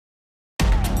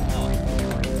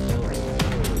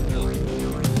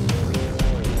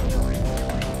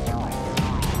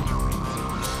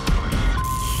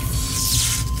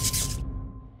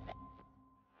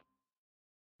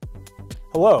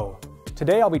Hello,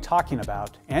 today I'll be talking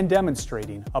about and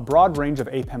demonstrating a broad range of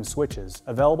APEM switches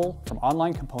available from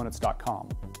onlinecomponents.com.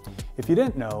 If you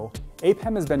didn't know,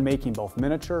 APEM has been making both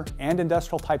miniature and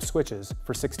industrial type switches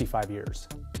for 65 years.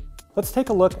 Let's take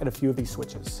a look at a few of these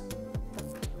switches.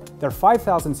 Their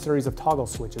 5000 series of toggle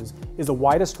switches is the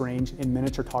widest range in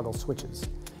miniature toggle switches.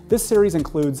 This series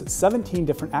includes 17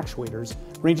 different actuators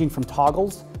ranging from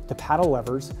toggles to paddle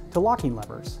levers to locking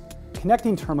levers.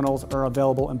 Connecting terminals are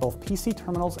available in both PC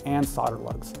terminals and solder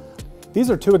lugs.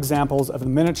 These are two examples of the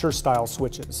miniature style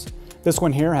switches. This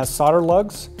one here has solder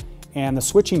lugs and the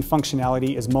switching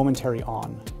functionality is momentary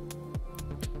on.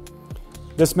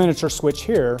 This miniature switch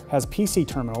here has PC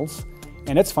terminals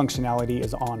and its functionality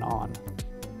is on-on.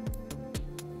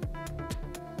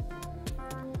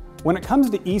 When it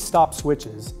comes to EStop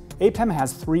switches, APEM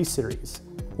has three series.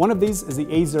 One of these is the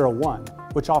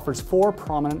A01, which offers 4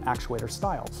 prominent actuator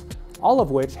styles, all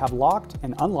of which have locked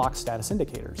and unlocked status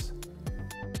indicators.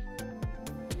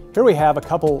 Here we have a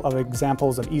couple of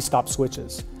examples of EStop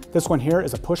switches. This one here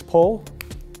is a push-pull,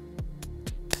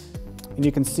 and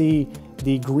you can see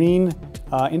the green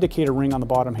indicator ring on the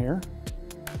bottom here.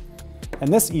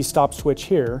 And this EStop switch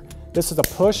here, this is a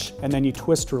push and then you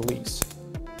twist release.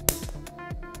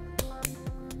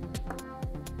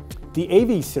 The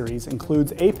AV series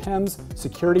includes APEM's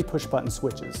security push-button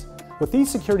switches. With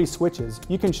these security switches,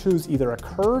 you can choose either a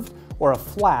curved or a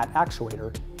flat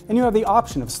actuator, and you have the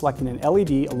option of selecting an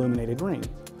LED illuminated ring.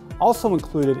 Also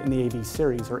included in the AV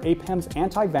series are APEM's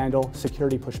Anti-Vandal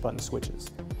security push-button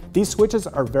switches. These switches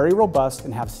are very robust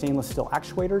and have stainless steel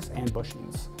actuators and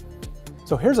bushings.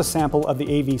 So here's a sample of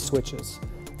the AV switches.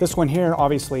 This one here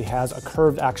obviously has a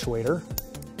curved actuator,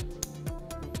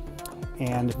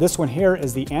 and this one here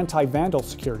is the Anti-Vandal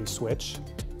security switch.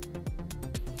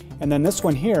 And then this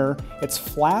one here, it's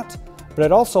flat, but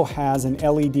it also has an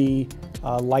LED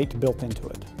light built into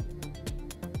it.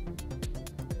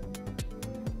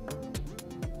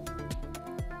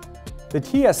 The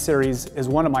TS series is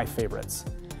one of my favorites.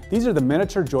 These are the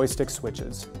miniature joystick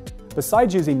switches.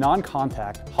 Besides using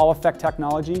non-contact Hall effect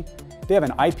technology, they have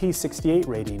an IP68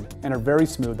 rating and are very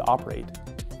smooth to operate.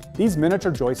 These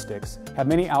miniature joysticks have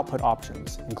many output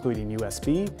options, including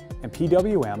USB and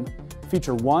PWM,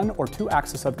 feature 1 or 2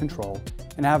 axes of control,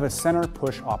 and have a center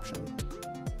push option.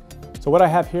 So what I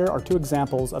have here are 2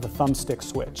 examples of a thumbstick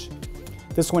switch.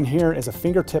 This one here is a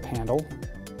fingertip handle,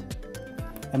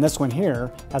 and this one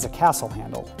here has a castle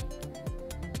handle.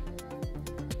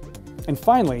 And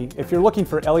finally, if you're looking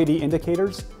for LED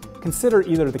indicators, consider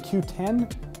either the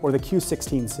Q10 or the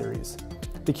Q16 series.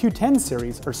 The Q10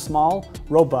 series are small,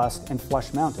 robust, and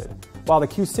flush mounted, while the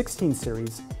Q16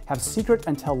 series have secret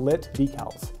until lit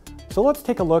decals. So let's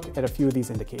take a look at a few of these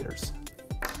indicators.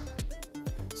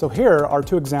 So here are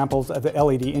 2 examples of the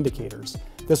LED indicators.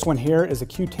 This one here is a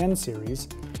Q10 series,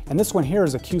 and this one here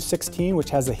is a Q16, which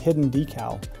has a hidden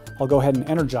decal. I'll go ahead and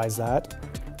energize that,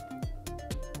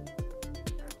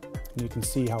 and you can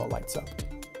see how it lights up.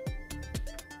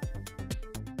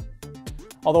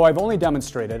 Although I've only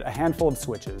demonstrated a handful of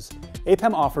switches,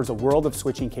 APEM offers a world of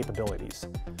switching capabilities.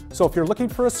 So if you're looking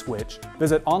for a switch,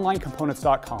 visit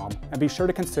onlinecomponents.com and be sure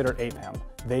to consider APEM.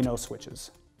 They know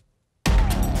switches.